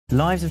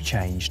Lives have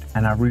changed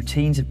and our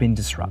routines have been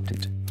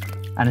disrupted.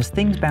 And as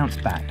things bounce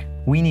back,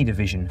 we need a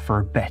vision for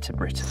a better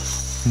Britain.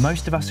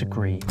 Most of us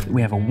agree that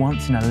we have a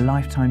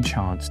once-in-a-lifetime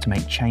chance to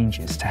make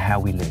changes to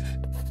how we live.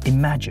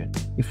 Imagine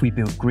if we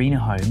build greener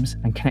homes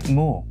and connect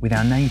more with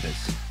our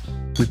neighbours.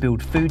 We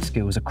build food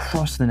skills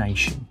across the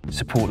nation,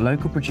 support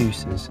local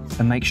producers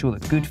and make sure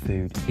that good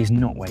food is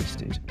not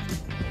wasted.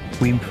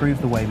 We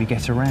improve the way we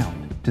get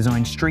around,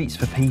 design streets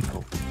for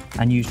people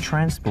and use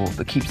transport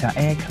that keeps our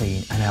air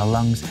clean and our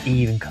lungs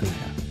even cleaner.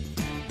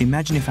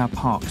 Imagine if our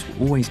parks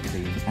were always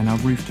clean and our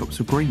rooftops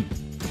were green.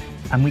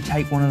 And we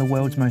take one of the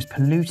world's most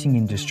polluting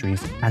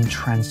industries and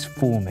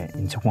transform it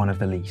into one of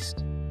the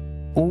least.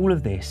 All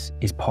of this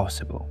is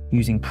possible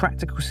using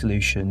practical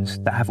solutions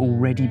that have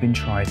already been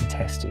tried and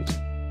tested.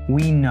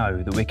 We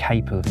know that we're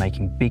capable of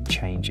making big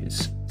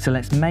changes, so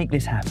let's make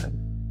this happen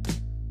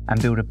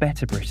and build a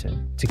better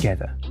Britain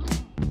together.